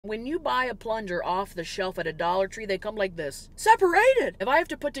When you buy a plunger off the shelf at a Dollar Tree, they come like this, separated. If I have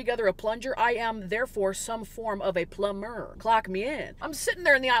to put together a plunger, I am therefore some form of a plumber. Clock me in. I'm sitting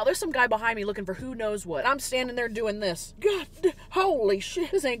there in the aisle. There's some guy behind me looking for who knows what. I'm standing there doing this. God, holy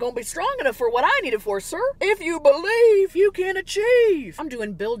shit. This ain't gonna be strong enough for what I need it for, sir. If you believe, you can achieve. I'm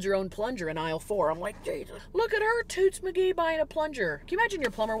doing build your own plunger in aisle 4. I'm like, Jesus, look at her, Toots McGee buying a plunger. Can you imagine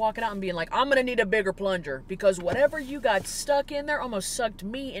your plumber walking out and being like, I'm gonna need a bigger plunger because whatever you got stuck in there almost sucked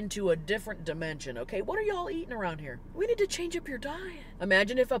me into a different dimension. Okay, what are y'all eating around here? We need to change up your diet.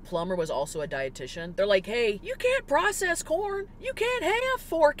 Imagine if a plumber was also a dietitian. They're like, hey, you can't process corn. You can't have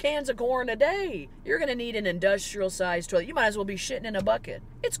 4 cans of corn a day. You're gonna need an industrial sized toilet. You might as well be shitting in a bucket.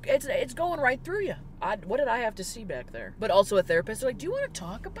 It's going right through you. What did I have to see back there? But also a therapist. They're like, do you want to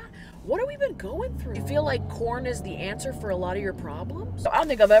talk about what have we been going through? You feel like corn is the answer for a lot of your problems? I don't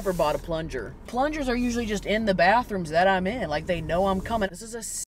think I've ever bought a plunger. Plungers are usually just in the bathrooms that I'm in. Like they know I'm coming. This is a